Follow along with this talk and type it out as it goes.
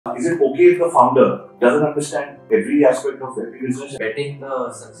Is it okay if the founder doesn't understand every aspect of every business? Betting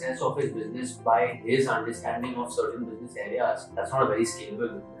the success of his business by his understanding of certain business areas, that's not a very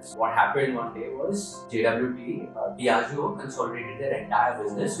scalable business. What happened one day was JWT, Diageo consolidated their entire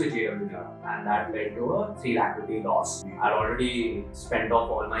business with JWT, and that led to a 3 lakh rupee loss. I'd already spent off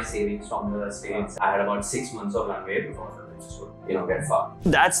all my savings from the States. I had about 6 months of runway before the business would, get far.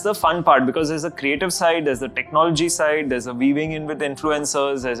 That's the fun part, because there's a creative side, there's the technology side, there's a weaving in with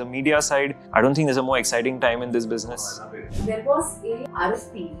influencers, there's a media side. I don't think there's a more exciting time in this business. There was a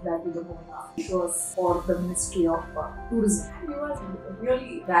RFP that we were going after. It was for the Ministry of Tourism. We were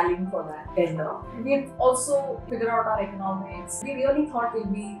really rallying for that tender. We also figured out our economics. We really thought we'll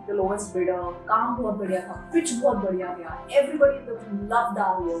be the lowest bidder. Kaam bahut badhiya tha. Pitch bahut badhiya gaya. Everybody loved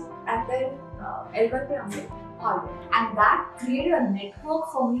our work. And then L1 pe humne hard work. And that created a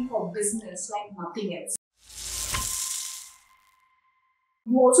network for me for business like nothing else.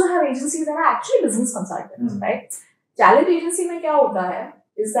 You also have agencies that are actually business consultants, right? Talent agency में क्या होता है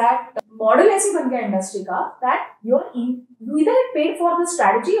is that model ऐसी बन गया industry का that you either get paid for the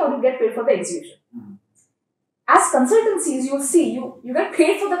strategy or you get paid for the execution. As consultancies, you'll see you get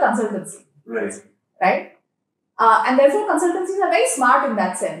paid for the consultancy, right? And therefore consultancies are very smart in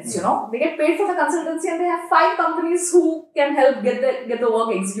that sense. They get paid for the consultancy and they have 5 companies who can help get the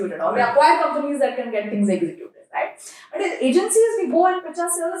work executed, or they acquire companies that can get things executed, right? But as agencies, we go and pitch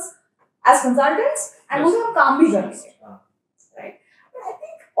ourselves as consultants and also have काम भी करेंगे, right? But I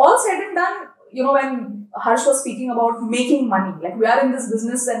think all said and done, when Harsh was speaking about making money, like we are in this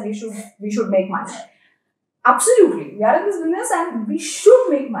business and we should make money. Absolutely, we are in this business and we should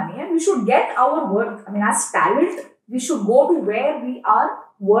make money and we should get our worth. I mean, as talent, we should go to where we are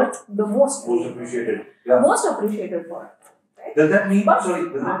worth the most. Most appreciated. Yeah. Most appreciated for it. Right? Does that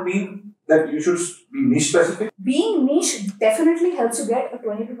mean that you should be niche specific? Being niche definitely helps you get a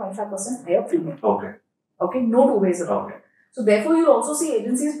 20 to 25% higher premium. Okay, no 2 ways about it. So therefore, you'll also see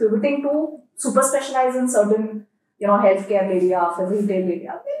agencies pivoting to super specialize in certain, healthcare area, retail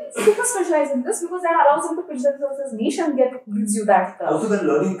area. They super specialize in this because that allows them to pitch themselves as niche and gives you that. Also, the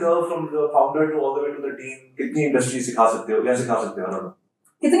learning curve from the founder to all the way to the team. कितनी industry सिखा सकते हो? क्या सिखा सकते हो?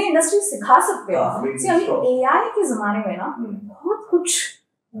 कितनी industry सिखा सकते हो? See, अभी AI के ज़माने में ना बहुत कुछ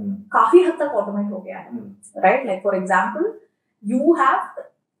काफी हद तक automate हो गया है, right? Like for example, you have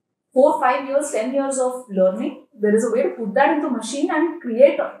 4, 5 years, 10 years of learning. There is a way to put that into machine and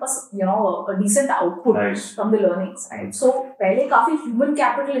create a decent output from the learnings, right? So पहले काफी human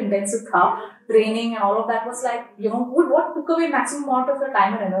capital intensive था, training and all of that was like, what took away maximum amount of your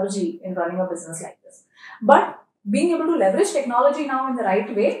time and energy in running a business like this. But being able to leverage technology now in the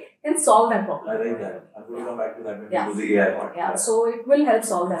right way can solve that problem. I like that. I'm going to come back to that when we do the AI part. Yeah, so it will help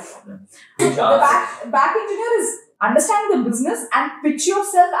solve that problem. The back engineer is understand the business and pitch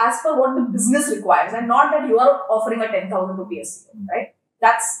yourself as per what the business requires, and not that you are offering a 10,000 rupees, right?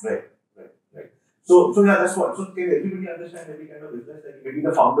 That's right. So yeah, that's what. So can everybody understand every kind of business? Like maybe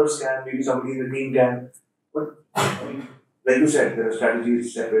the founders can, maybe somebody in the team can, but I mean, like you said, there are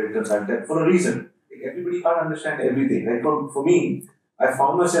strategies, separate, consultant for a reason. Everybody can't understand everything. Like for me, I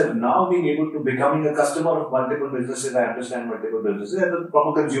found myself now being able to becoming a customer of multiple businesses. I understand multiple businesses and from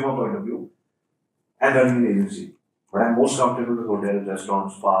a consumer point of view, and running an agency. But I'm most comfortable with hotels,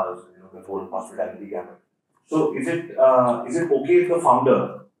 restaurants, spas, the whole hospitality gamut. So is it okay if the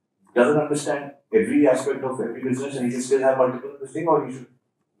founder doesn't understand every aspect of every business and he can still have multiple things, or he should?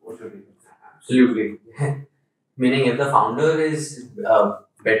 What should he do? Absolutely. Meaning, if the founder is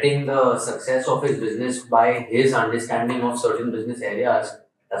betting the success of his business by his understanding of certain business areas,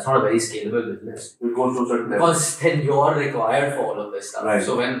 that's not a very scalable business. It goes to certain because then you're required for all of this stuff. Right.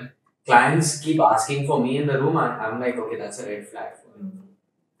 So when clients keep asking for me in the room, I'm like, okay, that's a red flag for me.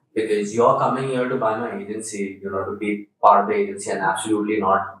 Because you're coming here to buy my agency, to be part of the agency, and absolutely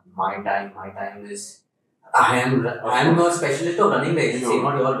not my time. My time is, I am a specialist of running the agency,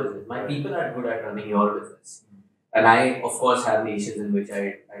 not your business. My people are good at running your business. And I, of course, have niches in which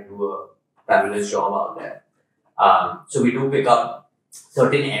I do a fabulous job out there. So we do pick up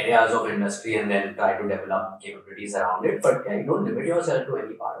certain areas of industry and then try to develop capabilities around it. But you don't limit yourself to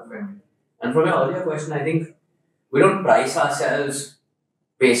any part of it. And from your earlier question, I think we don't price ourselves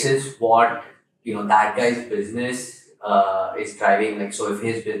basis what that guy's business is driving. Like, so if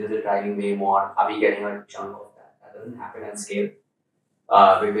his business is driving way more, are we getting a chunk of that? That doesn't happen at scale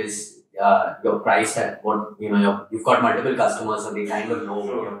because you're priced at what you've got multiple customers, so they kind of know what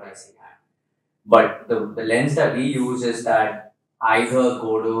you're pricing at. But the lens that we use is that either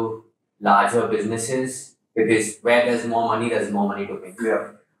go to larger businesses because where there's more money to make.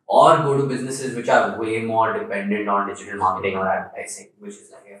 Yeah. or go to businesses which are way more dependent on digital marketing or advertising, which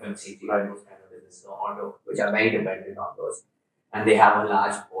is like FMCG, Right. those kind of businesses, or auto, which are very dependent on those. And they have a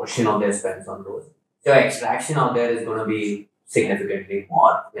large portion of their spends on those. So extraction out there is going to be significantly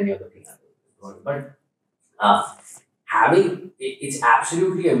more when you're looking at those. But it's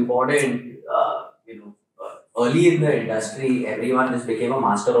absolutely important, early in the industry, everyone just became a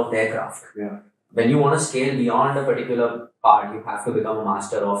master of their craft. Yeah. When you want to scale beyond a particular part, you have to become a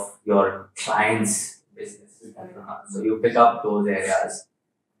master of your client's business. So you pick up those areas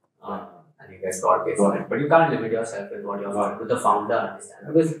and you get broad based on it. But you can't limit yourself with what you're with the founder understand.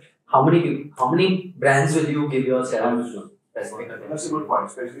 Because how many brands will you give yourself? That's a good point,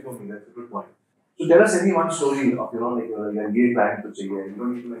 especially for me. That's a good point. So tell us any one story of, like you're engaged client to chahiye. You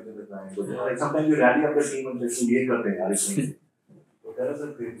don't need to mention the client. But like sometimes you rally up the team and just engage karte hain yaar isme. So tell us a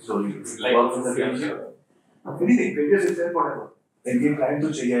great story. Like anything, failures itself, whatever. Engage client to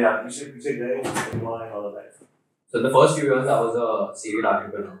chahiye yaar. Piche gaye, and all of that. So the first few years I was a serial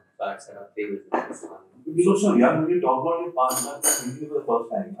entrepreneur. So I set up 3 businesses. So young, when you talk about your past, that's thinking for the first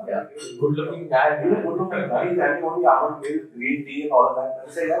time. Yeah. good looking guy. Good looking guy, he's having only hour, green tea and all of that.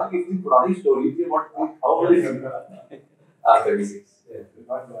 I say, yaar, give me purani story. How old is he? 36. Yeah.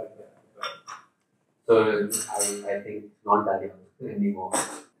 So I think not that young anymore.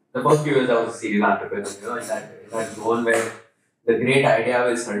 The first few years I was a serial entrepreneur, in that zone where the great idea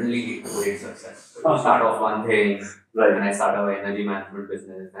will suddenly lead to great success. So you start off one thing, Right. and I started an energy management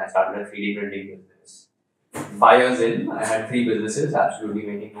business, and I started a 3D printing business. 5 years in, I had 3 businesses, absolutely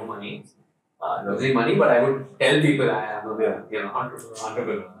making no money. Losing money, but I would tell people I am a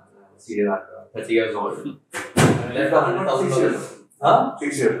entrepreneur, serial entrepreneur, 30 years old. I left $100,000. Huh?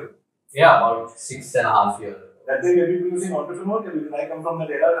 6 years. Yeah, about 6.5 years. That day, maybe you using entrepreneur, because I come from that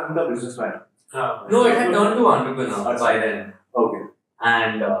era, I'm the businessman. No, it had turned to entrepreneur by then. Okay.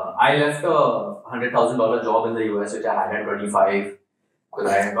 And I left a $100,000 job in the US, which I had at 25,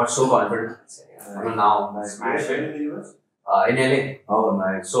 because I got so confident. Now, Nice. smash Where it. in the US? In LA. Oh,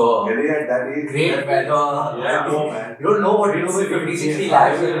 nice. So, LA at that age. great weather. Yeah, no, man. You don't know what you do with 50, 60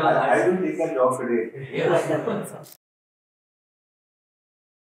 lakhs. I will take that job today. Yeah.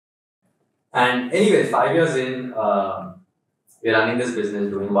 And anyways, 5 years in, we're running this business,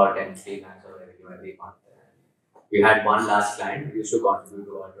 doing about 10, 15 lakhs of revenue every month. We had one last client who used to contribute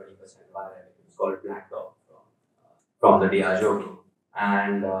to about 20% of our revenue. It's called Black Dog from the Diageo team.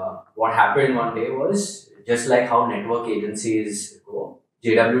 And what happened one day was, just like how network agencies go,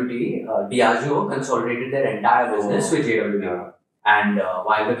 JWT, Diageo consolidated their entire business with JWT. And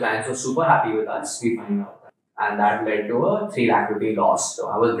while the clients were super happy with us, we found out that. And that led to a 3 lakh rupee loss. So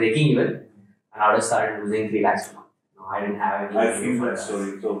I was breaking even, and I would have started losing 3 lakhs a month. I didn't have any. I feel that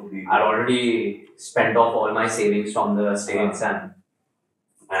story. So I'd already spent off all my savings from the States, and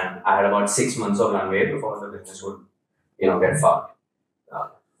I had about 6 months of runway before the business would, get fucked.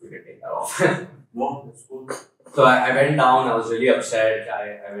 We could take that off. No, that's cool. So I went down. I was really upset.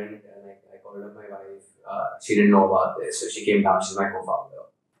 I went and I called up my wife. She didn't know about this, so she came down. She's my co-founder,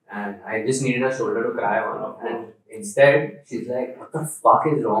 and I just needed a shoulder to cry on. And instead, she's like, "What the fuck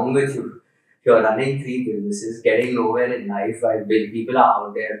is wrong with you? You're running 3 businesses, getting nowhere in life while people are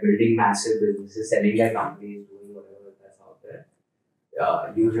out there building massive businesses, selling their companies, doing whatever that's out there.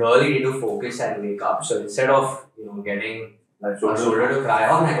 You really need to focus and wake up." So instead of getting a shoulder to cry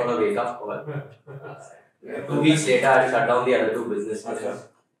on, I got a wake up call. 2 weeks later, I shut down the other 2 businesses.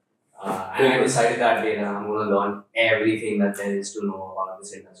 And I decided that day that I'm going to learn everything that there is to know about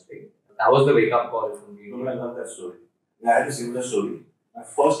this industry. That was the wake up call for me. I love that story. I had a similar story. My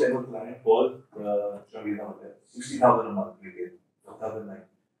first ever client was Shavita Hotel. 60,000 a month retail, 2009.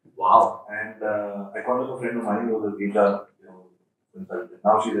 Wow. And I called up a friend of mine who was a HR consultant.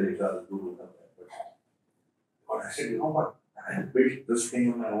 Now she's an HR guru. But I said, what? I built this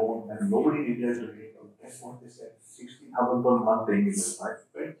thing on my own and nobody needed to do it. Guess what they said? 60,000 per month paying me. I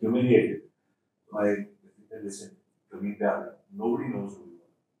felt humiliated. So I said, listen, to me, nobody knows who you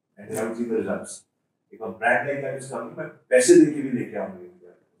are. And they haven't seen the results. If a brand like that is coming, but paise dekhe bhi leke aaunge.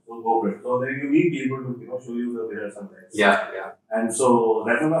 So go for it. So then you need people to show you the results sometimes. Yeah. And so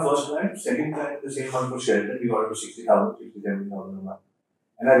that was my first client. Second client, the same month was Sheraton. We got it to 60,000, 70,000 a month.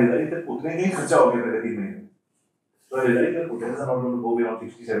 And I realized that utne nahi kharcha ho gaya pehle 3 mahine. So I realized that hotels are not going to go beyond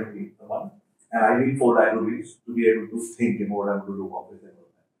 60, 70 a month. And I need 4 lakh rupees to be able to think about what I'm going to do office and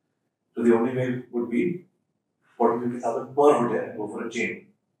all that. So the only way would be 40, 50,000 per hotel and go for a chain.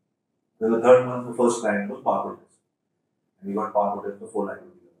 Then the third month, the first client was Park Hotels. And we got Park Hotels for 4 lakh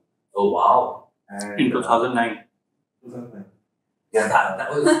rupees. Oh, wow. And, In 2009. 2009. Yeah, that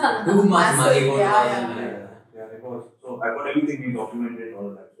was too much money for 2009. Yeah, it was. So I got everything we documented and all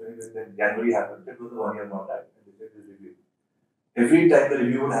of that. So when January happened, it was the 1 year contract. And they said this review. Every time the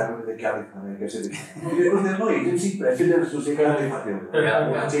review would happen, they क्या दिखाना है, कैसे दिखाना है. Because there's no agency precedence to say क्या दिखाते हो.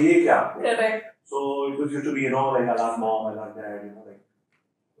 चाहिए क्या आपको. Correct. So it was used to be, like I love mom, I love dad, like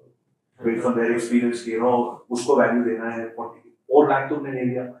based on their experience, उसको value देना है. 4 lakh तुमने ले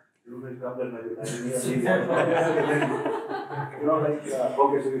लिया. Okay,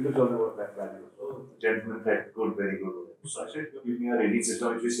 so you should talk about that value. So gentlemen said, good, very good. So I said, give me a rating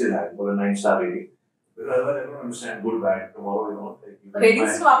system which we still have for a 9-star rating. Because otherwise I don't understand good, bad. Tomorrow, rating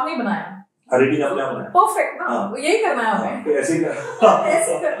system आपने ही बनाया. Rating आपने बनाया. Perfect ना. यही करना है हमें. तो ऐसे ही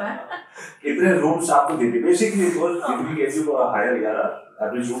करना है. इतने rooms आपको देते. Basically, it was if we get you a higher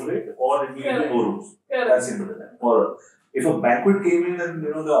average room rate, or if we get more rooms. That's simple. Or if a banquet came in, then the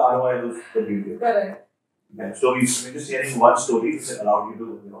ROI was completely. Correct. Yeah, stories. We're just sharing one story which allowed you to,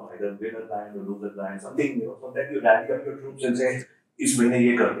 either win a client or lose a client. Something, from that you rally up your troops and say, "Is mahine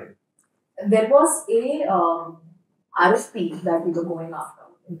ye kar de." There was a RFP that we were going after.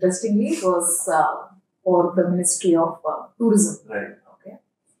 Interestingly, it was for the Ministry of Tourism. Right. Okay.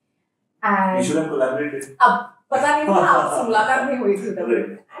 And you should have collaborated. पता नहीं था आपसे मुलाकात नहीं हुई थी तब.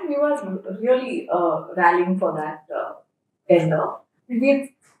 And we were really rallying for that tender.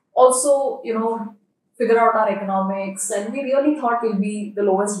 We also, figure out our economics, and we really thought we'll be the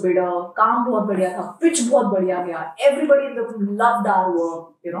lowest bidder. काम बहुत बढ़िया था, pitch बहुत बढ़िया गया. Everybody in the room loved our work,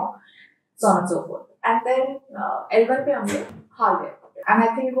 so on and so forth. And then L1 पे हमने हार गए. And I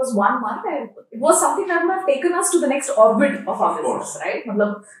think it was 1 month, and it was something that would have taken us to the next orbit of our business, right?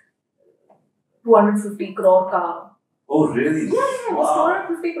 मतलब 250 crore का. Oh, really? Yeah, it was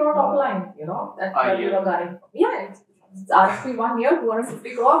 250 crore top line, that we were getting. Yeah, it's RFP 1 year,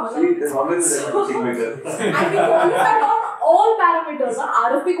 250 crore. See, there's always a kingmaker. And we qualified on all parameters.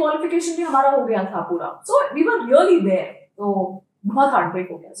 RFP qualification भी हमारा हो गया था पूरा. So we were really there. So बहुत heartbreak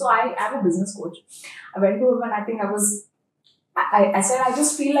हो गया. So I am a business coach. I went to him and I think I said I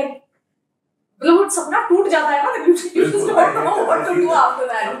just feel like मतलब सपना टूट जाता है ना, you just don't know what to do after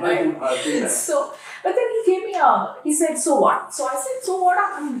that, right? So, but then he gave me he said, so what? So I said, so what?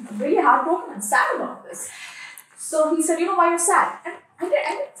 I'm really heartbroken and sad about this. So he said, why you're sad? And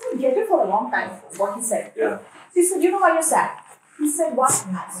I didn't get it for a long time, what he said. Yeah. So he said, why you're sad? He said, what?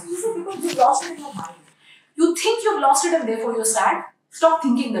 He said, because you've lost it in your mind. You think you've lost it and therefore you're sad. Stop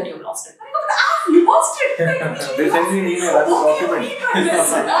thinking that you've lost it. I go, you lost it. They sent me an email, that's a document.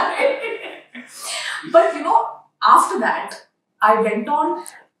 But after that, I went on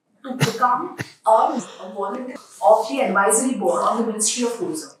to become a volunteer of the advisory board on the Ministry of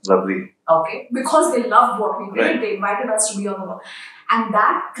Tourism. Lovely. Okay, because they loved what we did, right. They invited us to be on the board, and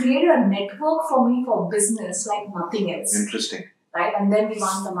that created a network for me for business like nothing else. Interesting. Right, and then we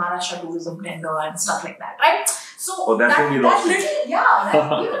won the Maharashtra tourism tender and stuff like that. Right. So that's when you lost it.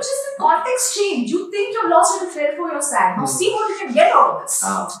 Just the context change. You think you've lost it, therefore you're sad. Now see what you can get out of this.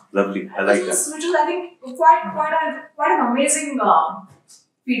 Lovely. I like that. Which is, I think, quite an amazing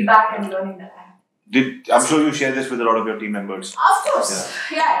feedback and learning that I had. I'm sure you share this with a lot of your team members. Of course.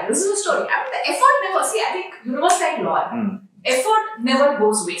 Yeah, this is a story. I mean, the effort never, I think universe like law. Effort never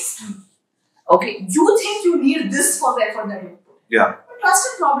goes waste. Okay, you think you need this for the effort that you put. Yeah. But trust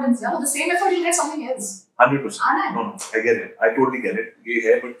in Providence, the same effort you get something else. 100%. No, I get it. I totally get it. ये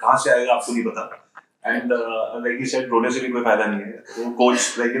है, but कहाँ से आएगा आपको नहीं पता. And like you said, रोने से भी कोई फायदा नहीं है. तो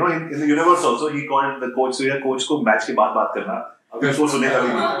coach, like in the universe also, he called the coach. So coach को match के बाद बात करना. अगर उसको सुनेगा भी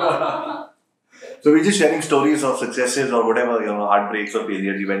नहीं. So we're just sharing stories of successes or whatever, heartbreaks or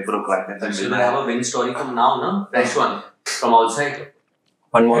failures. You went for a client. And should I have a win story from now, no? Fresh one from outside.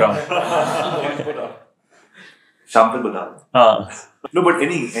 One more round. शाम तक बता. No, but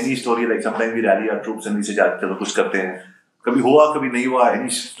any story, like sometimes we rally our troops and we say चलो कुछ करते हैं. कभी हुआ, कभी नहीं हुआ. Any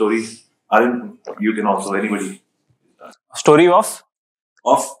story? Arun, you can also, anybody. Story of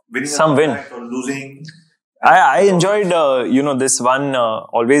winning some win or losing. I enjoyed this one.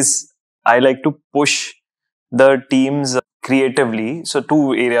 Always I like to push the teams creatively. So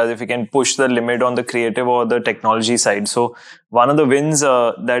 2 areas, if you can push the limit on the creative or the technology side. So one of the wins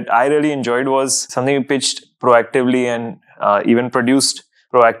that I really enjoyed was something we pitched proactively and even produced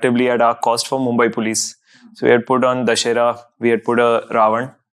proactively at our cost for Mumbai Police. So we had put on Dashera, we had put a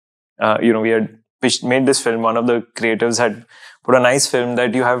Ravan. We had made this film. One of the creatives had put a nice film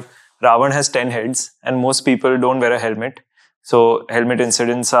that you have Ravan has 10 heads and most people don't wear a helmet. So helmet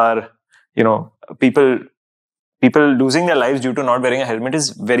incidents are, people losing their lives due to not wearing a helmet is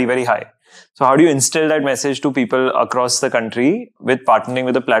very, very high. So how do you instill that message to people across the country with partnering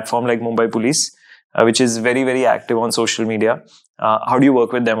with a platform like Mumbai Police, which is very, very active on social media? How do you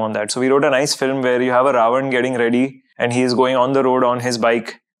work with them on that? So we wrote a nice film where you have a Ravan getting ready and he is going on the road on his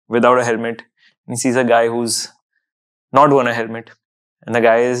bike without a helmet. And he sees a guy who's not worn a helmet. And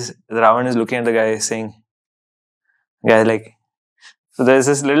Ravan is looking at the guy saying, guy like, so there's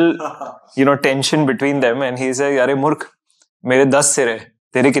this little, tension between them. And he's like, Arey Murk, mere 10 sir hai,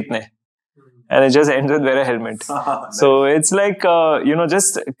 tere kitne? And it just ends with wear a helmet. So it's like,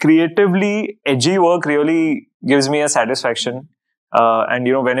 just creatively edgy work really gives me a satisfaction. And,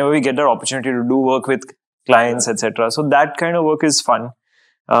 whenever we get that opportunity to do work with clients, etc. So that kind of work is fun.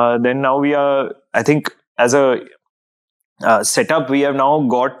 Then now we are, I think, as a setup, we have now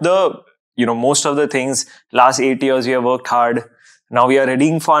got the, most of the things. Last 8 years, we have worked hard. Now we are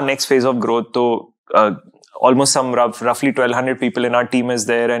readying for our next phase of growth. So almost roughly 1,200 people in our team is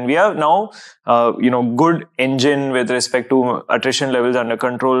there. And we have now, good engine with respect to attrition levels under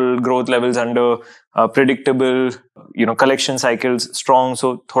control, growth levels under predictable, collection cycles strong.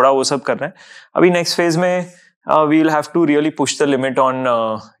 So thoda wo sab karna hai. Abhi next phase mein, we'll have to really push the limit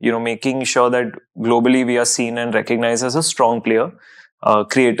on, making sure that globally we are seen and recognized as a strong player,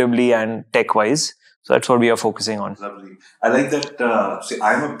 creatively and tech-wise. So that's what we are focusing on. Lovely. I like that. See,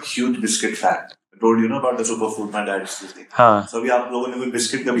 I'm a huge biscuit fan. I told you about the superfood, my dad's thing. So we are going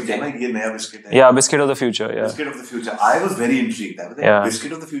biscuit ka bhi kehna ye naya biscuit hai. Yeah, biscuit of the future. Yeah. Biscuit of the future. I was very intrigued. I was like,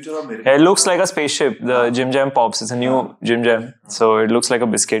 biscuit of the future or American? It looks like a spaceship. The Jim Jam Pops. It's a new Jim Jam. So it looks like a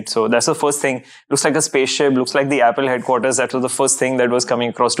biscuit. So that's the first thing. Looks like a spaceship. Looks like the Apple headquarters. That was the first thing that was coming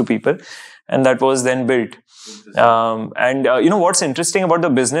across to people. And that was then built. What's interesting about the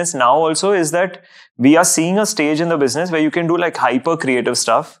business now also is that we are seeing a stage in the business where you can do like hyper creative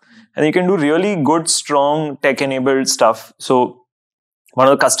stuff and you can do really good, strong tech enabled stuff. So one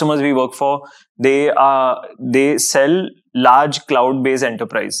of the customers we work for, they sell large cloud based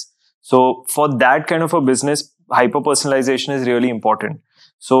enterprise. So for that kind of a business, hyper personalization is really important.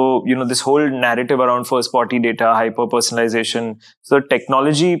 So, this whole narrative around first party data, hyper personalization. So the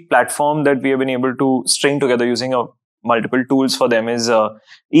technology platform that we have been able to string together using multiple tools for them is,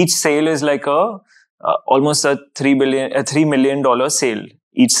 each sale is like almost a $3 million sale,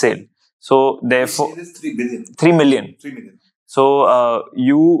 each sale. So therefore, is 3 billion. 3 million. 3 million. So,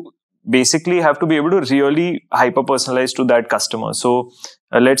 you basically have to be able to really hyper personalize to that customer. So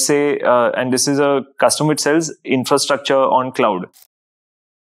let's say, and this is a customer which sells infrastructure on cloud.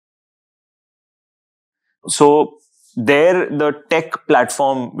 So there, the tech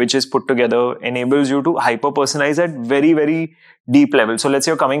platform which is put together enables you to hyper personalize at very, very deep level. So let's say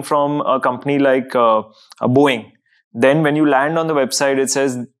you're coming from a company like Boeing. Then when you land on the website, it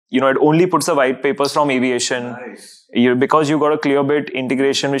says, it only puts the white papers from aviation. Nice. Because you got a clear bit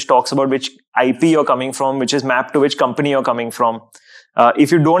integration which talks about which IP you're coming from, which is mapped to which company you're coming from.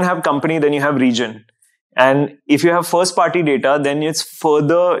 If you don't have company, then you have region. And if you have first party data, then it's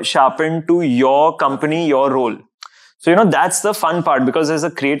further sharpened to your company, your role. So, that's the fun part because there's a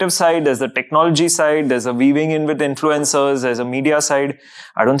creative side, there's the technology side, there's a weaving in with influencers, there's a media side.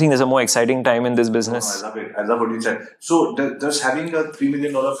 I don't think there's a more exciting time in this business. No, I love it. I love what you said. So does having a $3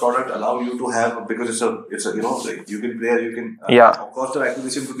 million product allow you to have, because it's a like you can play, you can, cost of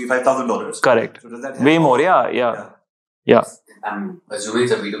acquisition could be $5,000. Correct. So does that way more, yeah. I'm assuming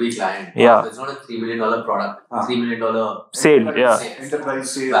it's a B2B client. Yeah. It's not a $3 million product. $3 million sale,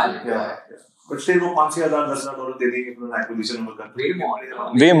 enterprise sale. Value. Yeah. But still, वो $5,000-10,000 दे देंगे for an acquisition of a company.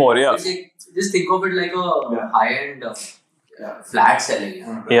 Way more, yeah. Just think of it like a high-end flat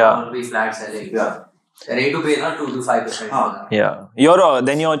selling. Yeah. Be flat selling. Yeah. Ready to pay 2 to 5%. Yeah.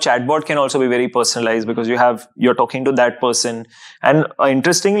 Then your chatbot can also be very personalized because you're talking to that person. And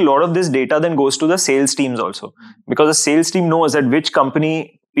interestingly, a lot of this data then goes to the sales teams also. Because the sales team knows that which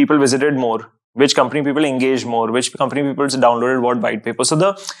company people visited more, which company people engaged more, which company people downloaded what white paper. So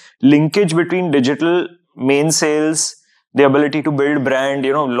the linkage between digital main sales, the ability to build brand,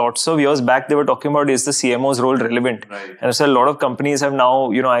 lots of years back they were talking about, is the CMO's role relevant? Right. And so a lot of companies have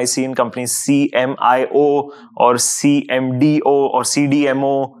now, I see in companies CMIO or CMDO or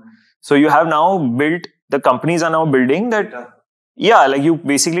CDMO. So you have now built, the companies are now building that, like you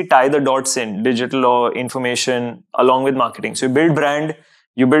basically tie the dots in digital or information along with marketing. So you build brand,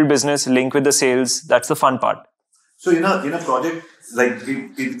 you build business, link with the sales. That's the fun part. So in a project, like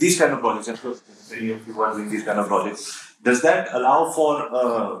in these kind of projects, and so many of you are doing these kind of projects, does that allow for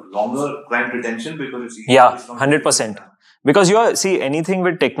longer client retention? Because it's 100%. Because anything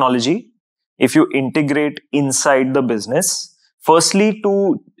with technology, if you integrate inside the business, firstly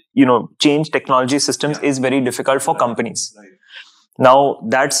to, change technology systems is very difficult for companies. Right. Now,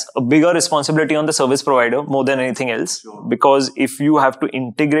 that's a bigger responsibility on the service provider more than anything else. Sure. Because if you have to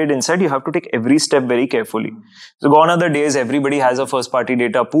integrate inside, you have to take every step very carefully. So gone are the days everybody has a first party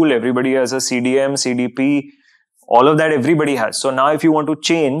data pool, everybody has a CDM, CDP, All of that everybody has. So now if you want to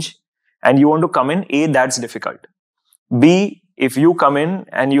change and you want to come in, A, that's difficult. B, if you come in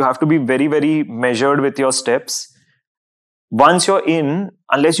and you have to be very, very measured with your steps, once you're in,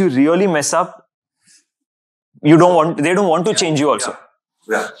 unless you really mess up, they don't want to change you also.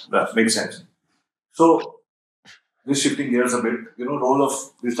 Yeah, that makes sense. So, just shifting gears a bit, we'll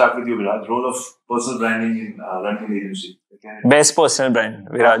start with you, Viraj, role of personal branding in running an agency. Best personal brand,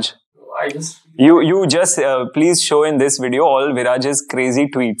 Viraj. I just You just please show in this video all Viraj's crazy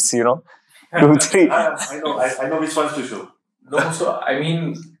tweets, 2, 3. I know which ones to show. No, so I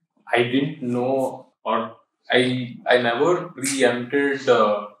mean, I didn't know, or I never preempted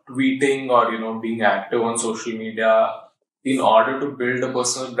tweeting or being active on social media in order to build a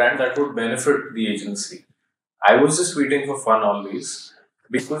personal brand that would benefit the agency. I was just tweeting for fun always,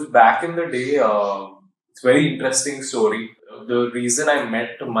 because back in the day, it's a very interesting story. The reason I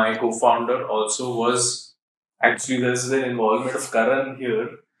met my co-founder also was actually there's the involvement of Karan here.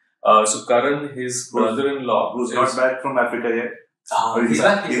 So Karan, his brother-in-law, who's not back from Africa yet. he's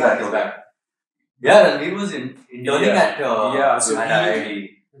back. Yeah, Ranveer was interning at IIT.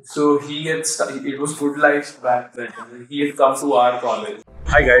 So he had it was Good Life back then. He had come to our college.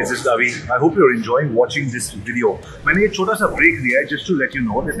 Hi guys, this is Avi. I hope you're enjoying watching this video. मैंने एक छोटा सा break लिया है just to let you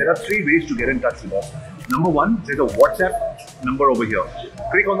know that there are 3 ways to get in touch with us. Number 1, there's a WhatsApp number over here.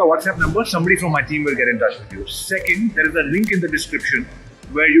 Click on the WhatsApp number, somebody from my team will get in touch with you. Second, there is a link in the description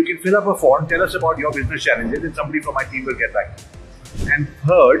where you can fill up a form, tell us about your business challenges, and somebody from my team will get back to you. And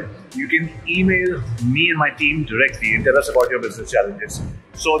third, you can email me and my team directly and tell us about your business challenges.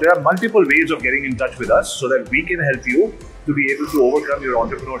 So there are multiple ways of getting in touch with us so that we can help you to be able to overcome your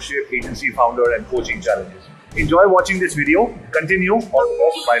entrepreneurship, agency founder and coaching challenges. Enjoy watching this video. Continue. All the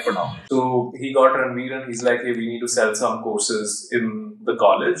best. Bye for now. So he got Ranveer and he's like, hey, we need to sell some courses in the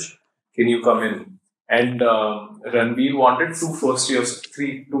college. Can you come in? And Ranveer wanted 2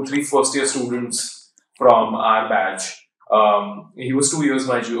 first-year students from our batch. He was 2 years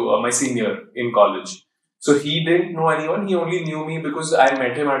my senior in college. So he didn't know anyone. He only knew me because I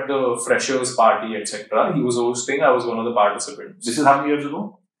met him at the freshers party, etc. He was hosting. I was one of the participants. This is how many years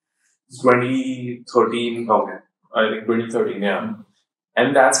ago? 2013. Okay. I think 2013, yeah.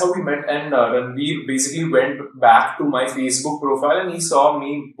 And that's how we met. And Ranveer basically went back to my Facebook profile and he saw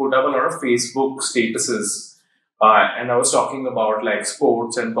me put up a lot of Facebook statuses. And I was talking about like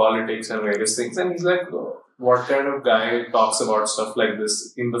sports and politics and various things. And he's like, what kind of guy talks about stuff like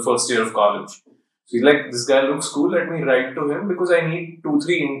this in the first year of college? So he's like, this guy looks cool. Let me write to him because I need 2-3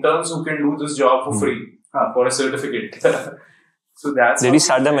 interns who can do this job for free for a certificate. So that's. Did he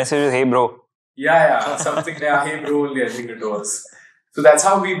start the message with, hey bro? Yeah, something. Yeah, hey bro only, I think it was. So that's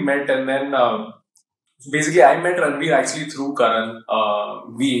how we met. And then basically I met Ranveer actually through Karan.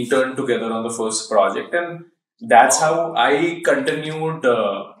 We interned together on the first project. And that's how I continued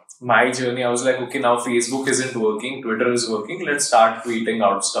my journey. I was like, okay, now Facebook isn't working. Twitter is working. Let's start tweeting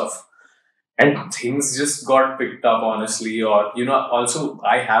out stuff. And things just got picked up, honestly. Or, also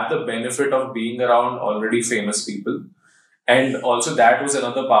I have the benefit of being around already famous people. And also that was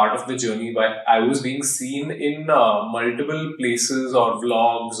another part of the journey where I was being seen in multiple places or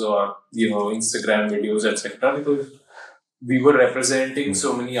vlogs or, Instagram videos, etc. Because we were representing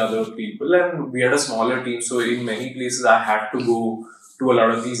so many other people and we had a smaller team. So in many places I had to go to a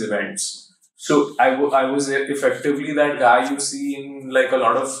lot of these events. So I was effectively that guy you see in like a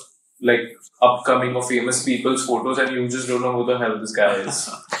lot of like upcoming or famous people's photos and you just don't know who the hell this guy is.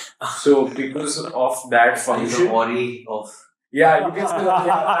 So because of that function, Ori of yeah, you can say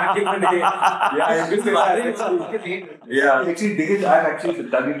back in the day. Yeah, you can say that. Yeah, actually, dig it. I've actually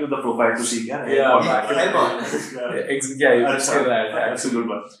dug into the profile to see. Yeah, back in the day. Yeah, you can say that. Absolute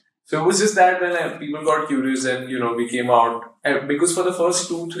one. So it was just that then people got curious and we came out. Because for the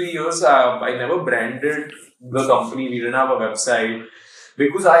first 2-3 years, I never branded the company. We didn't have a website.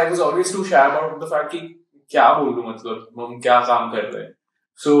 Because I was always too shy about the fact that क्या बोल दूँ मतलब हम क्या काम कर रहे हैं.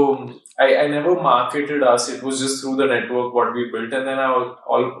 So I never marketed us. It was just through the network what we built, and then I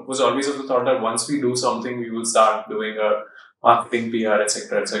was always of the thought that once we do something, we will start doing a marketing, PR,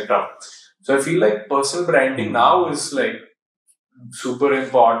 etc., etc. So I feel like personal branding now is like super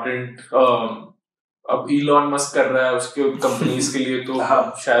important. अब Elon Musk कर रहा है उसके companies के लिए तो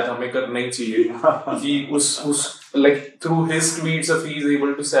शायद हमें करना ही चाहिए कि उस like through his tweets if he's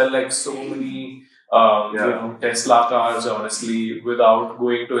able to sell like so many Tesla cars honestly without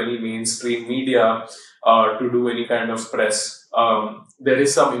going to any mainstream media to do any kind of press. There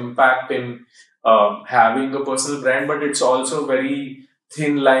is some impact in having a personal brand, but it's also very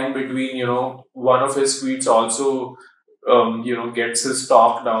thin line between one of his tweets also gets his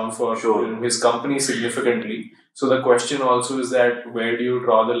stock down for his company significantly. So the question also is that where do you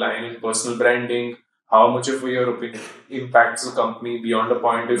draw the line in personal branding? How much of your opinion impacts the company beyond a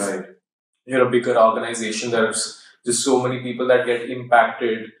point if you're a bigger organization? There's just so many people that get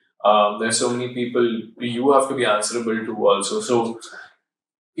impacted. There's so many people you have to be answerable to also. So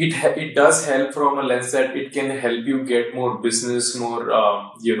it does help from a lens that it can help you get more business, more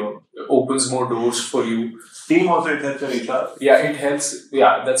opens more doors for you. Team also it helps with HR. Yeah, it helps.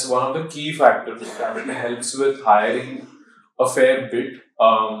 Yeah, that's one of the key factors. It helps with hiring a fair bit.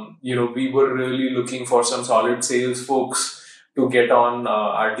 We were really looking for some solid sales folks to get on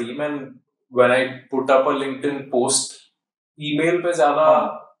our team, and when I put up a LinkedIn post, email पे ज़्यादा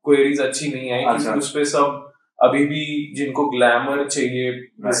queries अच्छी नहीं आई क्योंकि उस पे सब अभी भी जिनको ग्लैमर चाहिए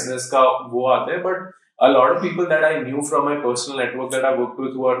बिजनेस का वो आते हैं, but a lot of people that I knew from my personal network that I worked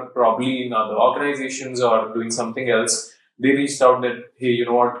with who are probably in other organizations or doing something else, they reached out that, hey, you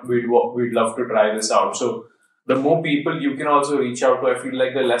know what, we'd love to try this out. So the more people you can also reach out to, I feel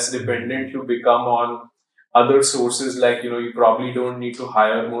like the less dependent you become on other sources. Like, you probably don't need to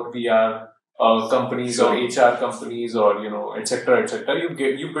hire more PR companies or HR companies or, etc.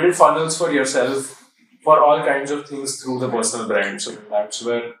 You build funnels for yourself for all kinds of things through the personal brand. So that's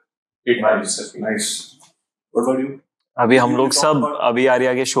where it matters. Nice. What about you? अभी हम लोग सब अभी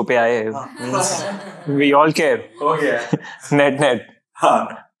आर्या के show पे आए हैं. We all care. Oh yeah. Net.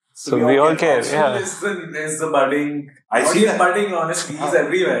 So we all care. Yeah. Is the budding. I see that. Budding, honestly, he's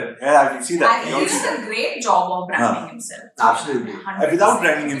everywhere. Yeah, I can see that. And he's a great job of branding himself. Absolutely. 100%. Without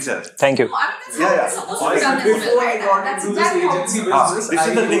branding himself. Thank you. No, I mean, that's how it's supposed to be done. Before I got That's into this exactly how agency it's business, This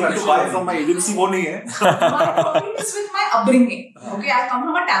is the thing to buy from my agency. वो नहीं है. My problem is with my upbringing. Okay, I come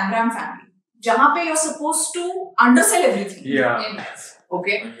from a Tambram family. जहाँ पे you're supposed to undersell everything in life.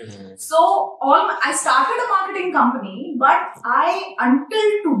 Okay, so I started a marketing company, but I until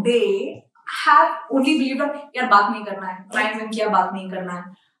today have only believed that यार बात नहीं करना है, client ने किया बात नहीं करना है,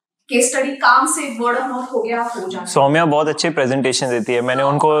 केस स्टडी काम से word of mouth हो गया हो जाना. सौम्या बहुत अच्छे प्रेजेंटेशन देती है. मैंने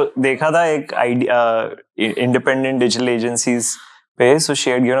उनको देखा था एक इंडिपेंडेंट डिजिटल एजेंसीज पे, so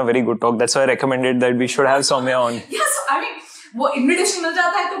she had given a very good talk. That's why I recommended that we should have Soumya on. Yes, I mean वो इन्विटेशन मिल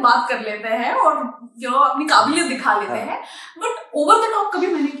जाता है तो बात कर लेते हैं और अपनी काबिलियत दिखा लेते हैं, बट ओवर द टॉप कभी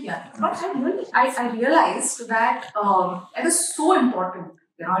मैंने किया नहीं. But I realized that it is so important.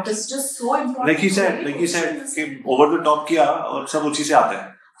 It is just so important. Like you said, कि over the top किया और सब उसी से आता है.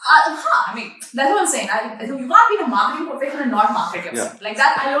 I mean, that's what I'm saying. You can't be in a marketing profession and not market yourself. Like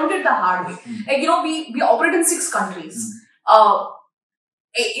that, I learned it the hard way. Like, we operate in 6 countries.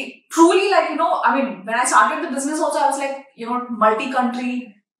 It truly, like, I mean, when I started the business also, I was like,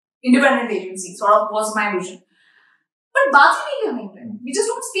 multi-country, independent agency sort of was my vision. But baat hi nahi karne pe. We just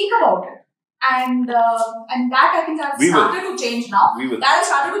don't speak about it. And that I think I've started to change now. That I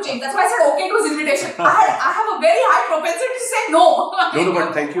started to change. That's why I said okay to his invitation. I have a very high propensity to say no. No,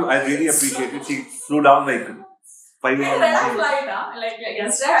 but thank you. I really appreciate it. She flew down like 5 a.m. Then I flight, like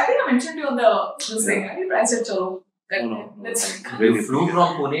yesterday. I think I mentioned to you on this thing. I said chalo. You flew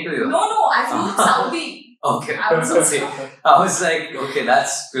from Pune to here? No, I flew to Saudi. Okay. I was like, okay,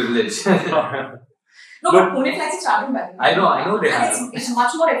 that's privilege. No, but Pune flights are starting back. I know they have. It's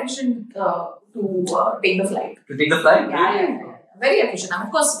much more efficient to take the flight. To take the flight? Yeah. Very efficient. And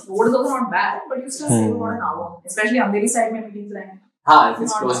of course, road is also not bad, but you still save about an hour. Especially Andheri side, mein meetings like. If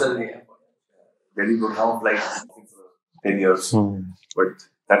it's closer to the airport. Very good now, like 10 years. But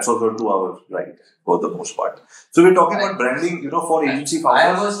that's also 2 hours, right? For the most part. So we're talking about branding, for agency founders. I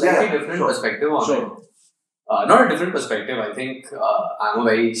have a slightly different perspective on it. Not a different perspective. I think I'm a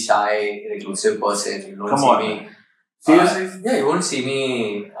very shy, reclusive person. You don't see me. Seriously? Yeah, you won't see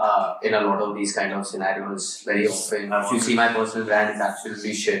me in a lot of these kind of scenarios very often. If you see my personal brand, it's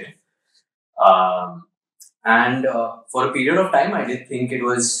absolutely shit. And for a period of time, I did think it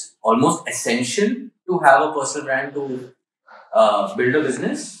was almost essential to have a personal brand to build a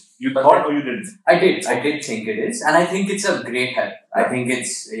business. You thought or you didn't? I did think it is, and I think it's a great help. I think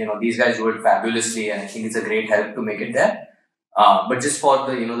it's, these guys do it fabulously, and I think it's a great help to make it there. But just for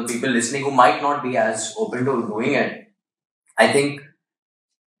the, the people listening who might not be as open to doing it, I think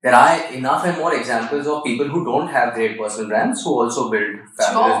there are enough and more examples of people who don't have great personal brands who also build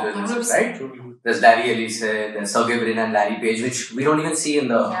fabulous businesses, right? There's Larry Ellison, there's Sergey Brin and Larry Page, which we don't even see in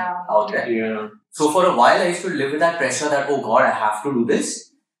the out there. Yeah. So for a while, I used to live with that pressure that, oh God, I have to do this.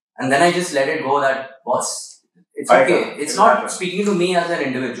 And then I just let it go that, boss, it's okay. It's not speaking to me as an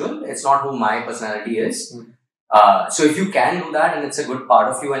individual. It's not who my personality is. So if you can do that and it's a good part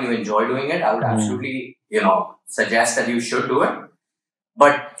of you and you enjoy doing it, I would absolutely, suggest that you should do it.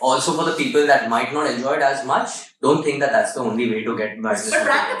 But also for the people that might not enjoy it as much, don't think that that's the only way to get business. But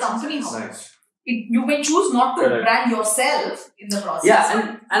brand the company. Nice. You may choose not to Correct. brand yourself in the process.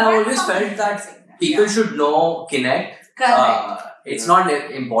 Yeah, and I always felt that people should know Connect. Correct. It's not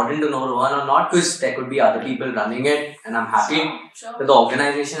important to know Rohan or not, because there could be other people running it, and I'm happy that the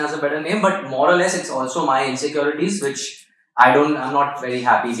organization has a better name. But more or less, it's also my insecurities, which I'm not very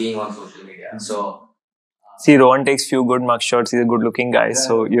happy being on social media. So See, Rohan takes few good mug shots. He's a good-looking guy,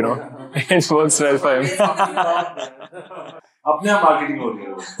 so it works well for him. अपने आप marketing हो रही है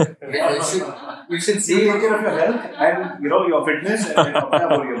yeah, you should You see. take care of your health and your fitness and then अपने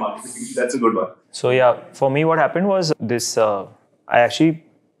आप हो रही है marketing. That's a good one. So yeah, for me, what happened was this. I actually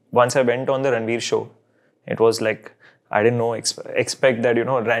once I went on the Ranveer show. It was like I didn't know expect that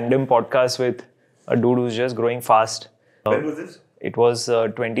random podcast with a dude who's just growing fast. When was this? It was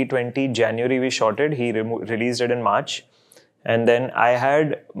 2020 January. We shot it. He released it in March, and then I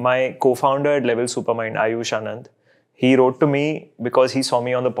had my co-founder at Level Supermind, Ayush Anand. He wrote to me because he saw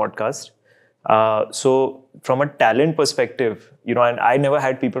me on the podcast. So from a talent perspective, and I never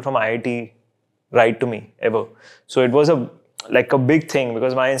had people from IIT write to me ever. So it was a big thing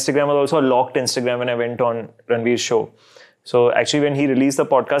because my Instagram was also a locked Instagram when I went on Ranveer's show. So actually when he released the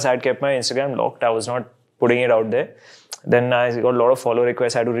podcast, I had kept my Instagram locked. I was not putting it out there. Then I got a lot of follow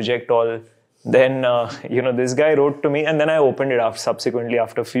requests. I had to reject all. Then, this guy wrote to me and then I opened it up subsequently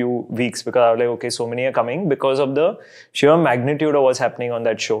after a few weeks because I was like, okay, so many are coming because of the sheer magnitude of what's happening on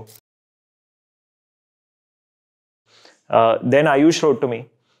that show. Then Ayush wrote to me.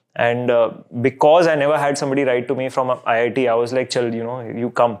 And because I never had somebody write to me from IIT, I was like, chal,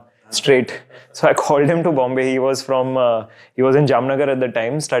 you come straight. So I called him to Bombay. He was in Jamnagar at the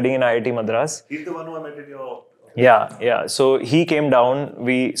time, studying in IIT Madras. He's the one who I met in your... Yeah. So he came down,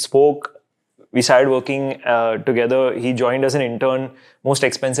 we spoke, we started working together. He joined as an intern, most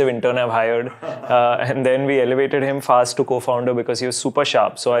expensive intern I've hired. And then we elevated him fast to co-founder because he was super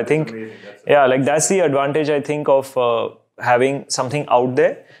sharp. So I think, that's the advantage, I think, of having something out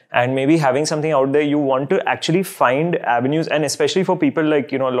there. And maybe having something out there, you want to actually find avenues. And especially for people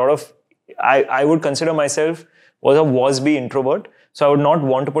like, a lot of, I would consider myself was a was-be introvert. So I would not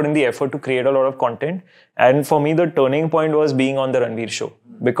want to put in the effort to create a lot of content. And for me, the turning point was being on the Ranveer show.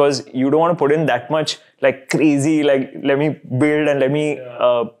 Because you don't want to put in that much crazy, let me build and let me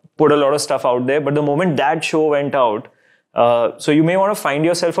put a lot of stuff out there. But the moment that show went out, so you may want to find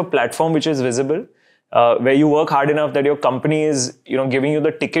yourself a platform which is visible, where you work hard enough that your company is, giving you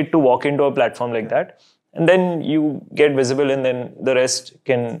the ticket to walk into a platform like that. And then you get visible and then the rest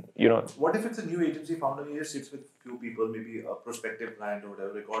can, What if it's a new agency founder, he just sits with few people, maybe a prospective client or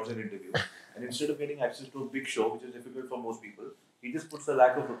whatever, records an interview, and instead of getting access to a big show, which is difficult for most people, he just puts a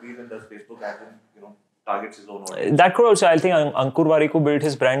lakh of rupees and does Facebook ads and, targets his own audience. That could also, I think Ankur Warikoo built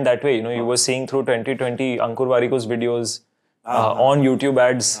his brand that way. You were seeing through 2020 Ankur Warikoo's videos on YouTube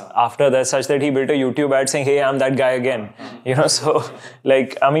ads after that, such that he built a YouTube ad saying, hey, I'm that guy again.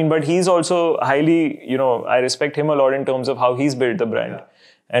 But he's also highly, I respect him a lot in terms of how he's built the brand. Yeah.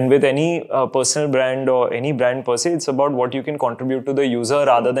 And with any personal brand or any brand per se, it's about what you can contribute to the user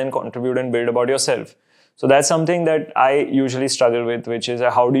rather than contribute and build about yourself. So that's something that I usually struggle with, which is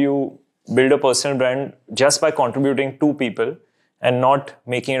how do you build a personal brand just by contributing to people and not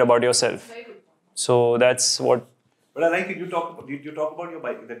making it about yourself. So that's what. But I like it. Did you talk about your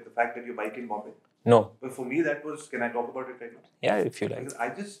bike, the fact that you bike in Bombay? No. But for me, that was, can I talk about it right now? Yeah, if you like. Because I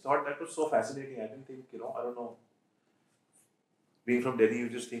just thought that was so fascinating. I didn't think, I don't know. Being from Delhi, you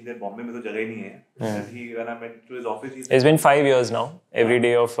just think that Bombay mein to jagah hi nahi hai. And when I went to his office, he said, it's been 5 years now, every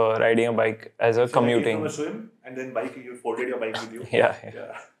day of riding a bike as a commuting. From a swim and then you folded your bike with you. Yeah.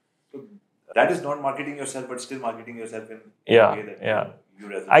 So that is not marketing yourself, but still marketing yourself in a way that you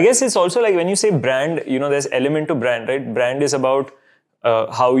resonate. I guess it's also like when you say brand, there's element to brand, right? Brand is about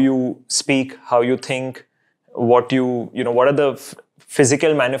how you speak, how you think, what are the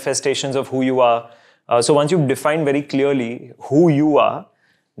physical manifestations of who you are. So once you've defined very clearly who you are,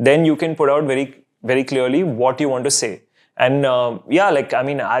 then you can put out very, very clearly what you want to say. And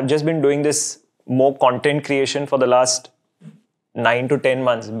I've just been doing this more content creation for the last 9 to 10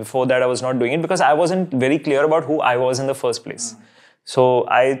 months. Before that, I was not doing it because I wasn't very clear about who I was in the first place. So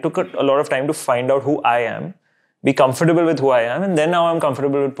I took a lot of time to find out who I am, be comfortable with who I am, and then now I'm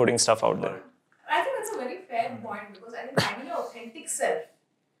comfortable with putting stuff out there. I think that's a very fair point because I think finding your authentic self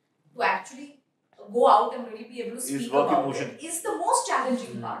to actually go out and really be able to speak about it is the most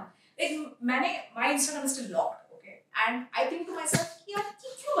challenging part. Like, my Instagram is still locked, okay? And I think to myself, यार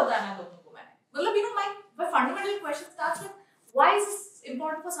क्यों बताना लोगों को मैंने? My fundamental question starts with, why is this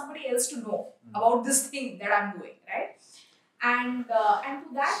important for somebody else to know about this thing that I'm doing, right? And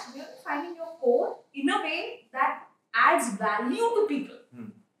to that, really finding your core in a way that adds value to people,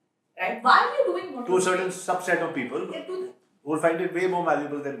 Right? Why are you doing what To a you're certain doing? subset of people Yeah, who will find it way more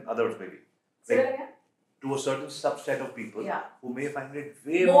valuable than others, maybe. Say Like, that again? to a certain subset of people Yeah. who may find it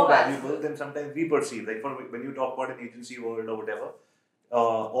way More more valuable valuable. than sometimes we perceive. Like when you talk about an agency world or whatever,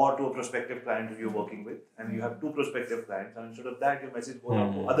 or to a prospective client who you're working with, and you have two prospective clients, and instead of that, your message goes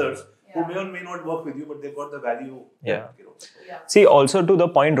out to others who may or may not work with you, but they've got the value. Yeah. Yeah. See, also to the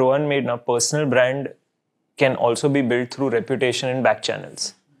point Rohan made now, personal brand can also be built through reputation in back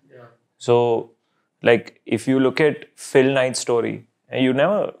channels. Yeah. So, like, if you look at Phil Knight's story, and you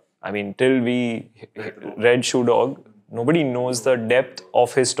never, I mean, till we read Shoe Dog, nobody knows the depth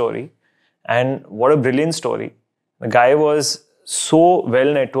of his story. And what a brilliant story. The guy was so well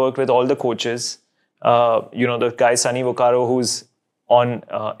networked with all the coaches. The guy Sunny Vaccaro, who's on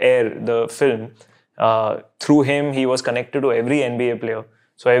air, the film, through him, he was connected to every NBA player.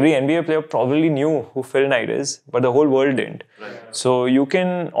 So every NBA player probably knew who Phil Knight is, but the whole world didn't. Right. So you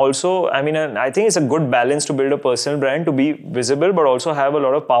can also, I mean, I think it's a good balance to build a personal brand, to be visible, but also have a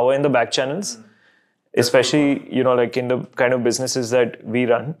lot of power in the back channels, especially, like in the kind of businesses that we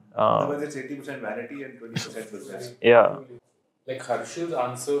run. Otherwise, it's 80% vanity and 20% business. Yeah. Like Harshil's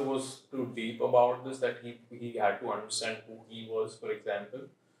answer was too deep about this, that he had to understand who he was, for example.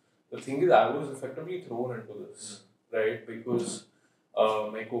 The thing is, I was effectively thrown into this, right? Because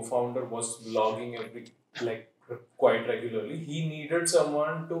my co-founder was vlogging quite regularly. He needed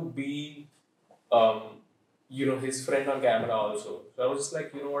someone to be, his friend on camera also. So I was just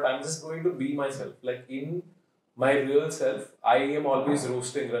like, you know what, I'm just going to be myself. Like in my real self, I am always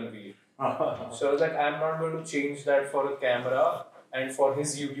roasting Ranveer. So I was like, I'm not going to change that for a camera and for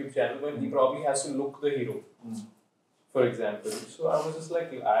his YouTube channel when he probably has to look the hero, for example. So I was just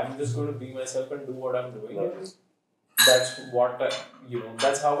like, I'm just going to be myself and do what I'm doing. And that's what,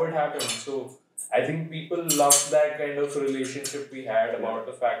 that's how it happened. So I think people loved that kind of relationship we had about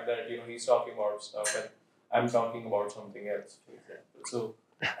the fact that, he's talking about stuff and I'm talking about something else, for example.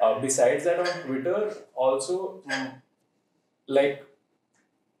 So besides that, on Twitter, also,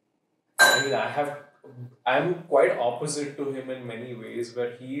 I'm quite opposite to him in many ways,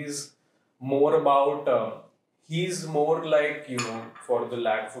 where he's more about, he's more like, for the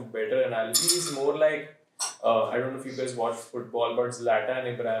lack of a better analogy, he's more like, I don't know if you guys watch football, but Zlatan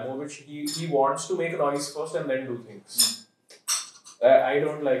Ibrahimovic, he wants to make noise first and then do things. I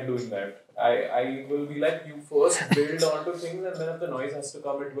don't like doing that. I will be like, you first build onto things and then if the noise has to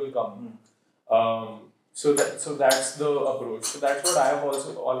come, it will come. So that's the approach. So that's what I have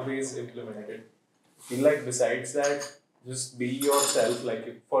also always implemented. I feel like besides that, just be yourself.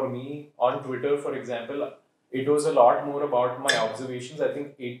 Like for me on Twitter, for example, it was a lot more about my observations. I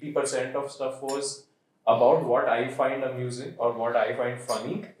think 80% of stuff was about what I find amusing or what I find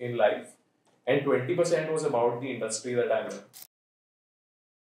funny in life, and 20% was about the industry that I'm in.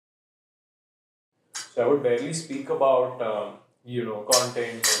 So I would barely speak about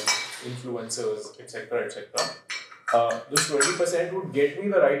content and influencers, etc., etc. This 20% would get me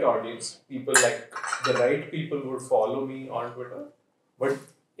the right audience. People like the right people would follow me on Twitter, but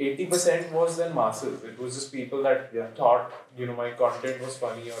 80% was then masses. It was just people that thought my content was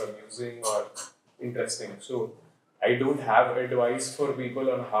funny or amusing or interesting. So I don't have advice for people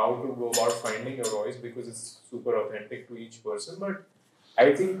on how to go about finding your voice because it's super authentic to each person. But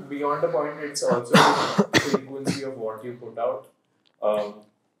I think beyond the point, it's also the frequency of what you put out.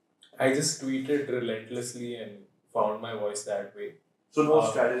 I just tweeted relentlessly and found my voice that way. So no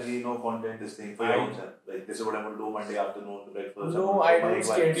strategy, no content, this thing for your own self. Like this is what I'm going to do Monday afternoon to breakfast. No, I don't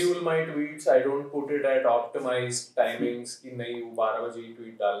schedule my tweets. I don't put it at optimized timings. कि नहीं 12 बजे ही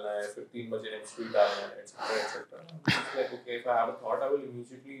tweet डालना है, 15 बजे next tweet डालना है, etc. I'm just like, okay, if I have a thought, I will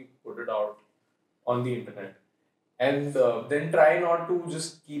immediately put it out on the internet, and then try not to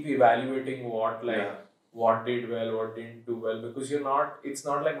just keep evaluating what did well, what didn't do well, because it's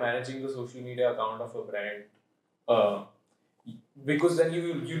not like managing the social media account of a brand. Because then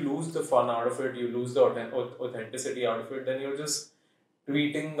you lose the fun out of it, you lose the authenticity out of it, then you're just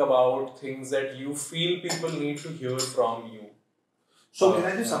tweeting about things that you feel people need to hear from you. So can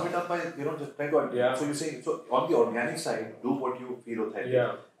I just sum it up by, just trying to, so you're saying, so on the organic side, do what you feel authentic.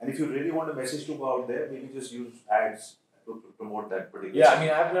 Yeah. And if you really want a message to go out there, maybe just use ads to promote that particular Yeah, I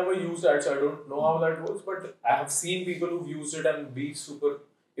mean, I've never used ads, so I don't know how that works, but I have seen people who've used it and be super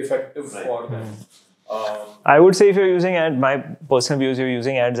effective for them. I would say if you're using ads, my personal view is you're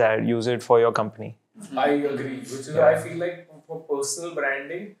using ads, use it for your company. I agree, which is why I feel like for personal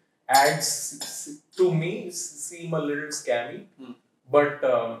branding, ads to me seem a little scammy. But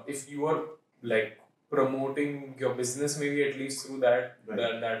if you are like promoting your business, maybe at least through that,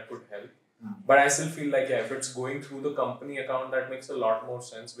 then that could help. But I still feel like, if it's going through the company account, that makes a lot more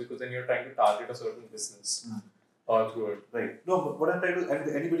sense, because then you're trying to target a certain business through it. Right. No, but what I'm trying to,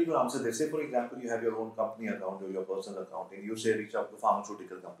 and anybody can answer this. Say, for example, you have your own company account or your personal account, and you say reach out to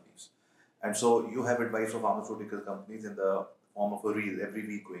pharmaceutical companies. And so you have advice for pharmaceutical companies in the form of a reel every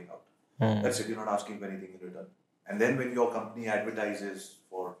week going out. That's it, you're not asking for anything in return. And then when your company advertises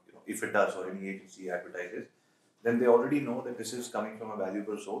for, if it does, or any agency advertises, then they already know that this is coming from a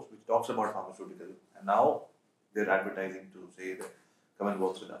valuable source which talks about pharmaceutical. And now they're advertising to say that come and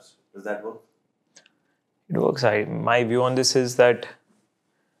work with us. Does that work? It works. My view on this is that,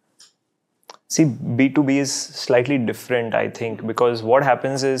 see, B2B is slightly different, I think, because what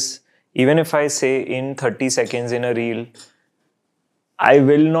happens is, even if I say in 30 seconds in a reel, I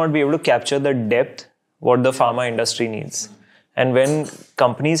will not be able to capture the depth what the pharma industry needs. And when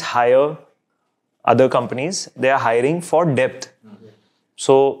companies hire other companies, they are hiring for depth.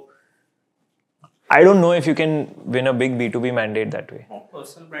 So I don't know if you can win a big B2B mandate that way.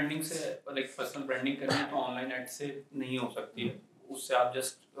 Personal branding से personal branding करनी है तो online ad से नहीं हो सकती है. उससे आप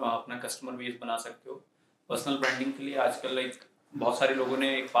जस्ट अपना कस्टमर बेस बना सकते हो. पर्सनल ब्रांडिंग के लिए आजकल बहुत सारे लोगों ने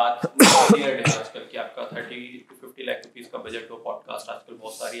एक बात क्लियर है आजकल कि आपका 30 to 50 लाख रुपीस का बजट हो. पॉडकास्ट आजकल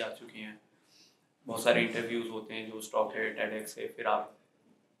बहुत सारी आ चुकी हैं, बहुत सारे इंटरव्यूज होते हैं जो स्टॉक है, टेडएक्स है, फिर आप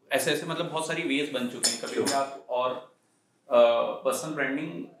ऐसे मतलब बहुत सारी वेज बन चुके हैं. कभी आप और पर्सनल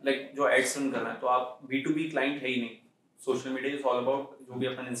ब्रांडिंग जो एड्स रन करना है तो आप B2B क्लाइंट है ही नहीं. Social media is all about जो भी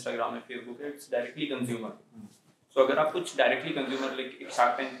अपन इंस्टाग्राम है, फेसबुक है, इट्स डायरेक्टली कंज्यूमर. सो अगर आप कुछ डायरेक्टली कंज्यूमर एक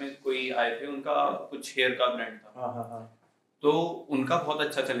शार्क टैंक में कोई आए थे, उनका कुछ हेयर का ब्रांड था, तो उनका बहुत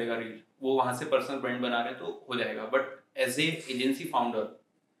अच्छा चलेगा रील, वो वहां से पर्सनल ब्रांड बना रहे तो हो जाएगा. But as a agency founder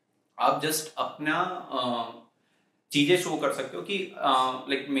आप जस्ट अपना चीजें शो कर सकते हो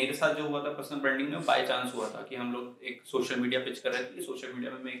कि मेरे साथ जो हुआ था पर्सनल ब्रांडिंग में, बाय चांस हुआ था कि हम लोग एक सोशल मीडिया पिच कर रहे थे. सोशल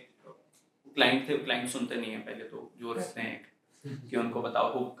मीडिया में एक क्लाइंट थे, क्लाइंट सुनते नहीं है पहले तो, जो रहते हैं कि उनको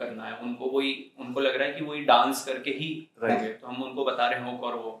बताओ हुक करना है, उनको लग रहा है कि वही डांस करके ही होंगे, तो हम उनको बता रहे हैं हुक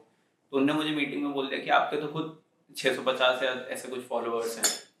और वो. तो उन्होंने मुझे मीटिंग में बोल दिया कि आपके तो खुद 650 या ऐसे कुछ फॉलोअर्स हैं.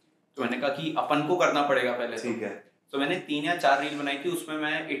 तो मैंने कहा कि अपन को करना पड़ेगा पहले. ठीक है. तो मैंने 3 या 4 रील बनाई थी, उसमें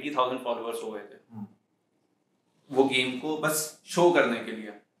मैं 80,000 फॉलोअर्स हो गए थे वो गेम को बस शो करने के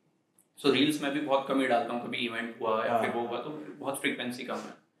लिए. सो रील्स में भी बहुत कम ही डालता हूँ. कभी इवेंट हुआ या फिर वो हुआ तो बहुत फ्रीक्वेंसी कम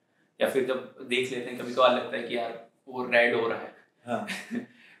है, या फिर जब देख लेते हैं कभी तो लगता है कि यार वो रेड हो रहा है,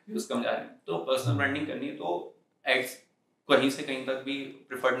 व्यूज कम जा रहे हैं. तो पर्सनल ब्रांडिंग करनी है तो एड्स कहीं से कहीं तक भी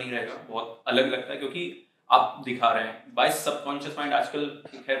प्रेफर्ड नहीं रहेगा, बहुत अलग लगता है क्योंकि आप दिखा रहे हैं बाय सबकॉन्शियस माइंड. आजकल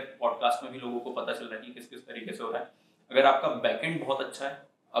खैर पॉडकास्ट में भी लोगों को पता चल रहा है कि किस किस तरीके से हो रहा है. अगर आपका बैकएंड बहुत अच्छा है,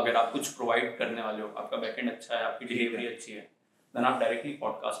 अगर आप कुछ प्रोवाइड करने वाले हो, आपका बैकएंड अच्छा है, आपकी डिलीवरी अच्छी है, देन आप डायरेक्टली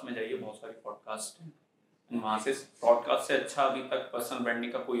पॉडकास्ट में जाइए. बहुत सारे पॉडकास्ट हैं, वहाँ से पॉडकास्ट से अच्छा अभी तक पर्सनल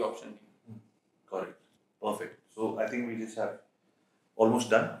ब्रांडिंग का कोई ऑप्शन नहीं. Correct. Perfect. So I think we just have almost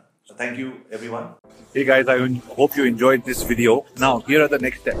done. So thank you everyone. Hey guys, I hope you enjoyed this video. Now here are the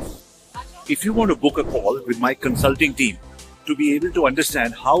next steps. If you want to book a call with my consulting team to be able to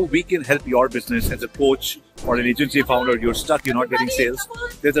understand how we can help your business as a coach or an agency founder, you're stuck, you're not getting sales,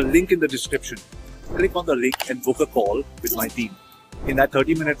 there's a link in the description. Click on the link and book a call with my team. In that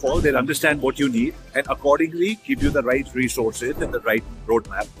 30-minute call, they'll understand what you need and accordingly give you the right resources and the right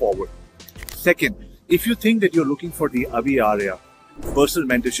roadmap forward. Second, if you think that you're looking for the Avi Arya personal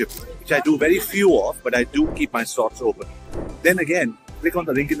mentorship, which I do very few of, but I do keep my slots open, then again, click on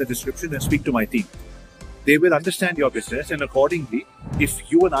the link in the description and speak to my team. They will understand your business and accordingly,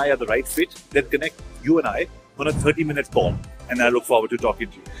 if you and I are the right fit, then connect you and I on a 30-minute call. And I look forward to talking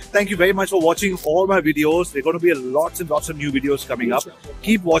to you. Thank you very much for watching all my videos. There are going to be lots and lots of new videos coming up.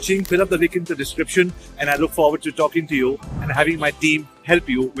 Keep watching, fill up the link in the description, and I look forward to talking to you and having my team help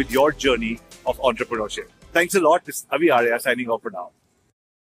you with your journey of entrepreneurship. Thanks a lot. This is Avi Arya signing off for now.